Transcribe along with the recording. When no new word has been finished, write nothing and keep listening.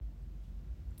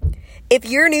If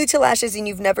you're new to lashes and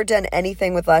you've never done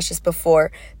anything with lashes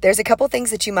before, there's a couple things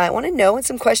that you might want to know and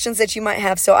some questions that you might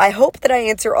have. So I hope that I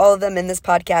answer all of them in this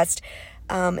podcast.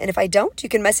 And if I don't, you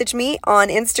can message me on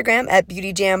Instagram at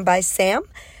BeautyJamBySam.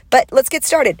 But let's get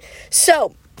started.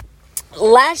 So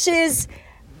lashes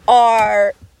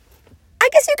are, I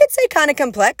guess you could say, kind of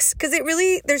complex because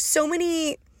there's so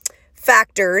many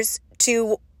factors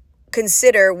to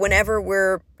consider whenever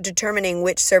we're determining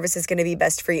which service is going to be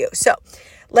best for you. So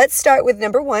let's start with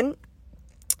number one.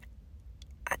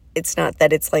 It's not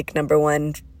that it's like number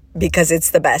one because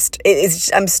it's the best.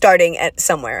 I'm starting at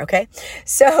somewhere, okay?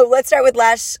 So let's start with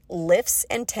lash lifts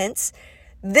and tints.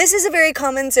 This is a very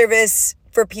common service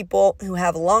for people who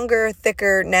have longer,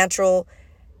 thicker, natural,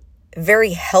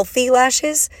 very healthy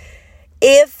lashes.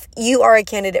 If you are a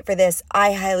candidate for this,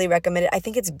 I highly recommend it. I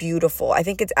think it's beautiful. I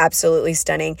think it's absolutely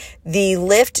stunning. The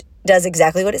lift does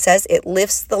exactly what it says. It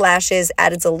lifts the lashes,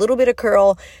 adds a little bit of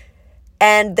curl,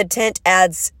 and the tint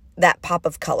adds that pop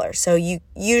of color. So you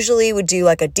usually would do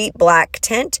like a deep black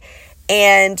tint,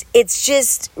 and it's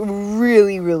just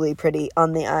really, really pretty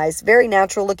on the eyes. Very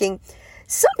natural looking.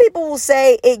 Some people will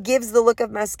say it gives the look of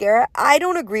mascara. I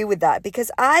don't agree with that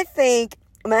because I think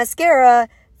mascara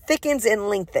thickens and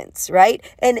lengthens, right?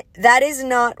 And that is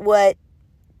not what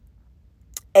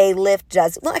a lift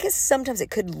does. Well, I guess sometimes it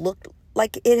could look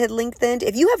like it had lengthened.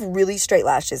 If you have really straight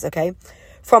lashes, okay,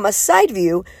 from a side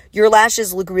view, your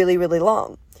lashes look really, really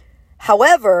long.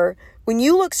 However, when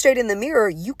you look straight in the mirror,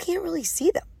 you can't really see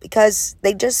them because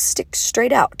they just stick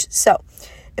straight out. So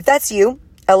if that's you,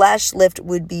 a lash lift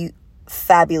would be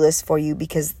fabulous for you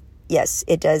because, yes,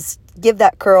 it does give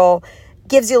that curl,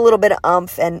 gives you a little bit of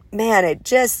oomph, and man,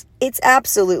 it's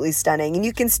absolutely stunning. And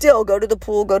you can still go to the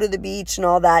pool, go to the beach and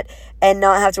all that and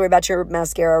not have to worry about your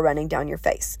mascara running down your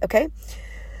face, okay?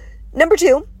 Number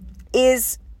two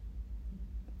is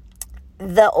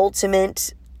the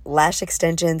ultimate lash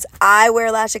extensions. I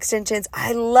wear lash extensions.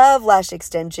 I love lash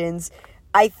extensions.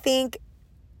 I think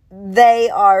they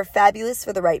are fabulous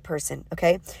for the right person,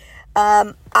 okay?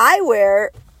 I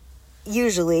wear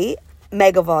usually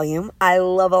mega volume. I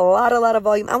love a lot of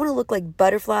volume. I want to look like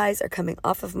butterflies are coming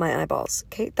off of my eyeballs.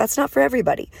 Okay. That's not for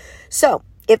everybody. So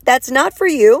if that's not for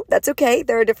you, that's okay.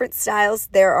 There are different styles.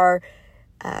 There are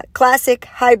classic,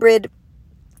 hybrid,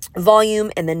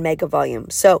 volume, and then mega volume.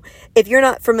 So if you're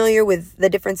not familiar with the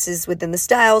differences within the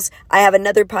styles, I have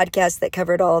another podcast that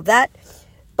covered all of that.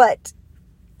 But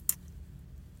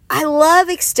I love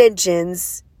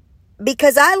extensions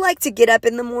because I like to get up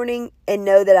in the morning and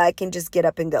know that I can just get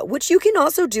up and go, which you can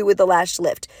also do with the lash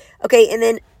lift. Okay, and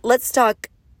then let's talk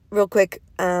real quick.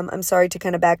 I'm sorry to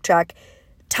kind of backtrack.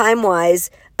 Time-wise,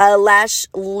 a lash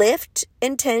lift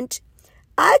and tint,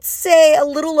 I'd say a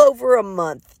little over a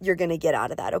month you're going to get out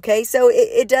of that, okay? So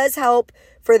it does help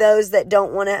for those that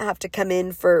don't want to have to come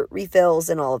in for refills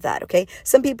and all of that, okay?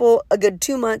 Some people, a good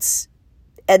 2 months,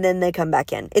 and then they come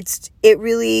back in. It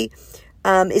really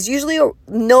is usually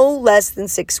no less than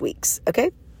 6 weeks,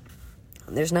 okay?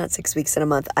 There's not 6 weeks in a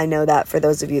month. I know that for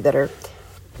those of you that are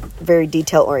very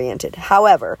detail-oriented.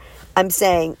 However, I'm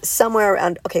saying somewhere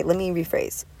around, okay, let me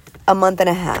rephrase, a month and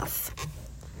a half.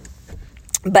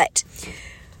 But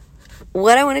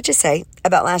what I wanted to say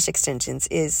about lash extensions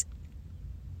is,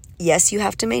 yes, you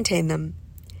have to maintain them.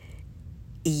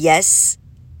 Yes,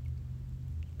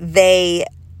 they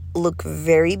look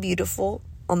very beautiful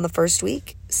on the first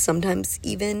week, sometimes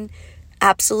even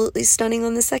absolutely stunning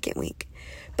on the second week.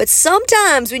 But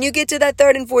sometimes when you get to that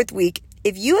third and fourth week,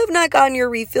 if you have not gotten your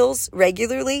refills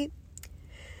regularly,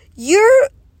 you're,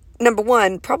 number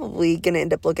one, probably going to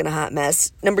end up looking a hot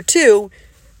mess. Number two,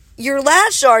 your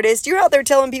lash artist, you're out there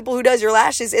telling people who does your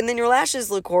lashes, and then your lashes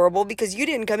look horrible because you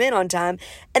didn't come in on time.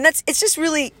 And it's just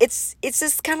really, it's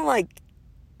this kind of like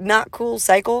not cool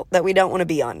cycle that we don't want to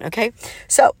be on, okay?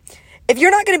 So if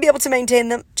you're not going to be able to maintain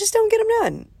them, just don't get them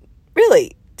done.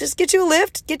 Really. Just get you a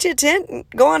lift, get you a tint, and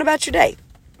go on about your day.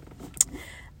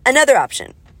 Another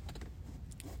option,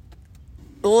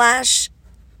 lash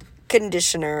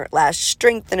conditioner, lash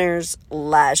strengtheners,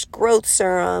 lash growth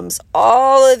serums,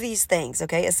 all of these things,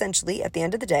 okay, essentially at the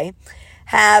end of the day,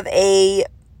 have a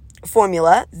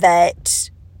formula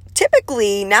that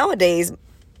typically nowadays,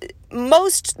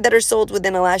 most that are sold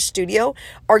within a lash studio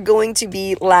are going to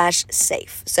be lash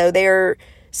safe. So they're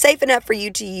safe enough for you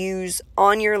to use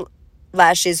on your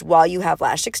lashes while you have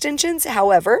lash extensions.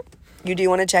 However, you do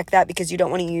want to check that because you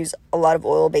don't want to use a lot of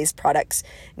oil-based products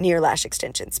near lash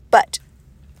extensions. But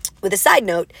with a side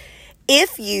note,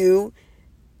 if you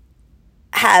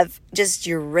have just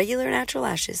your regular natural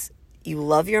lashes, you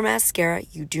love your mascara,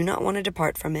 you do not want to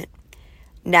depart from it,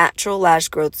 natural lash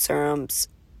growth serums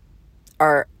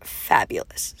are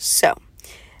fabulous. So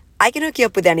I can hook you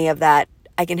up with any of that.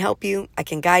 I can help you. I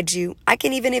can guide you. I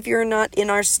can, even if you're not in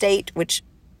our state, which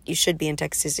you should be in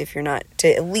Texas if you're not,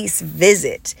 to at least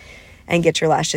visit and get your lashes